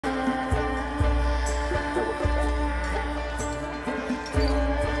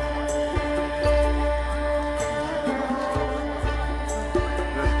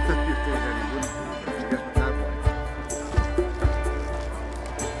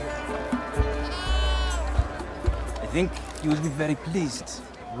think you will be very pleased.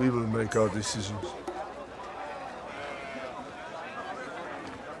 We will make our decisions.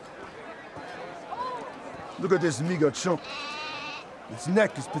 Look at this meager chump. Its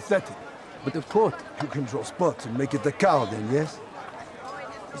neck is pathetic. But the court... You can draw spots and make it the cow then, yes?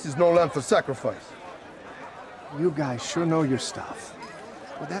 This is no land for sacrifice. You guys sure know your stuff.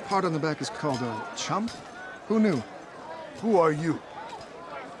 Well, that part on the back is called a chump? Who knew? Who are you?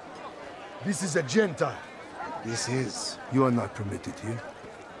 This is a Gentile. This is. You are not permitted here.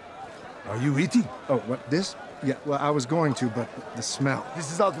 Are you eating? Oh, what, this? Yeah, well, I was going to, but the smell.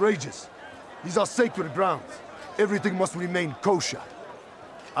 This is outrageous. These are sacred grounds. Everything must remain kosher.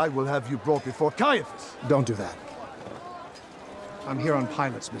 I will have you brought before Caiaphas. Don't do that. I'm here on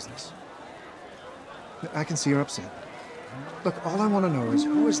Pilate's business. I can see you're upset. Look, all I want to know is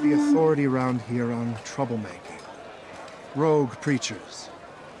who is the authority around here on troublemaking? Rogue preachers.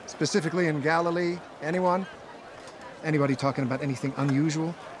 Specifically in Galilee? Anyone? Anybody talking about anything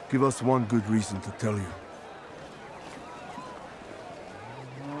unusual? Give us one good reason to tell you.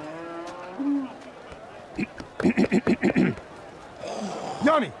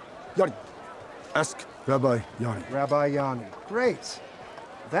 Yanni! Yanni! Ask Rabbi Yanni. Rabbi Yanni. Great.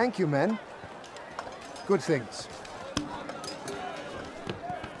 Thank you, men. Good things.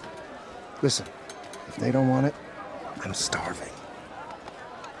 Listen, if they don't want it, I'm starving.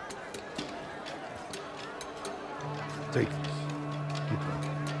 Take this. Keep it.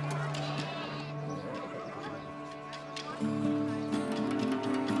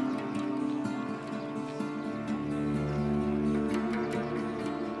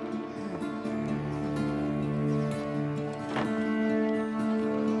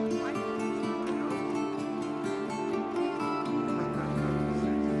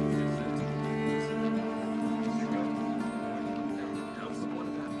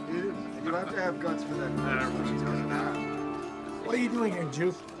 You have to have guts for that. What are you doing here,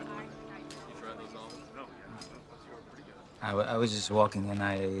 Jew? I was just walking and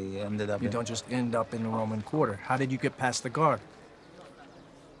I ended up You don't just end up in the Roman Quarter. How did you get past the guard?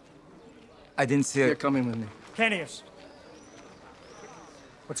 I didn't see You're it. coming with me. Canius!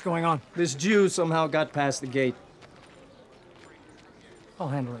 What's going on? This Jew somehow got past the gate. I'll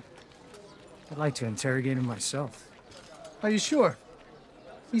handle it. I'd like to interrogate him myself. Are you sure?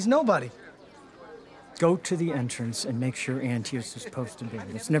 He's nobody. Go to the entrance and make sure Atticus is posted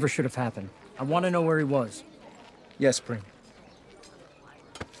in. This never should have happened. I want to know where he was. Yes, Spring.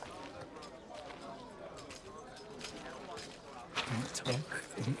 Don't talk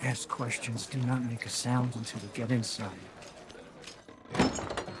and ask questions. Do not make a sound until you get inside.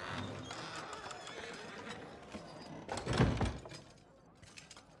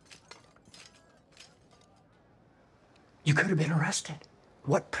 You could have been arrested.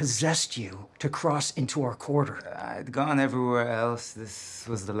 What possessed you to cross into our quarter? I'd gone everywhere else. This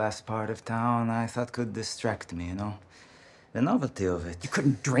was the last part of town I thought could distract me, you know? The novelty of it. You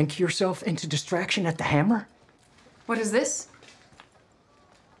couldn't drink yourself into distraction at the Hammer? What is this?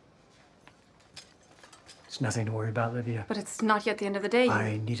 It's nothing to worry about, Livia. But it's not yet the end of the day.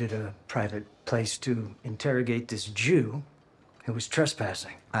 I needed a private place to interrogate this Jew who was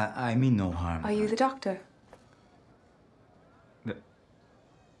trespassing. I mean no harm. Are you the doctor?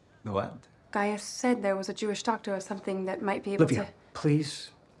 The what? Gaius said there was a Jewish doctor or something that might be able Livia, please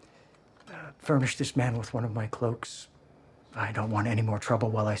furnish this man with one of my cloaks. I don't want any more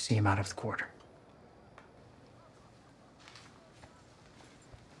trouble while I see him out of the quarter.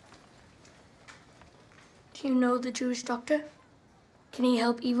 Do you know the Jewish doctor? Can he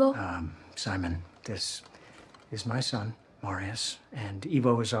help Ivo? Simon, this is my son, Marius, and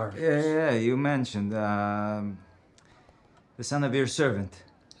Ivo is our... Yeah, you mentioned, the son of your servant.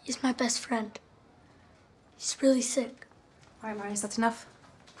 He's my best friend. He's really sick. All right, Marius, that's enough.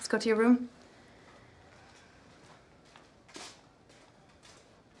 Let's go to your room.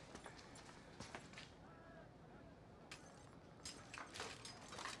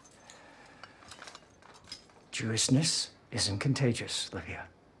 Jewishness isn't contagious, Livia.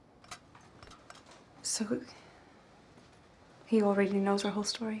 So, he already knows our whole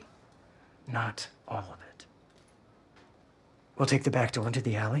story? Not all of it. We'll take the back door into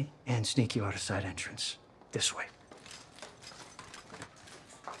the alley and sneak you out a side entrance. This way.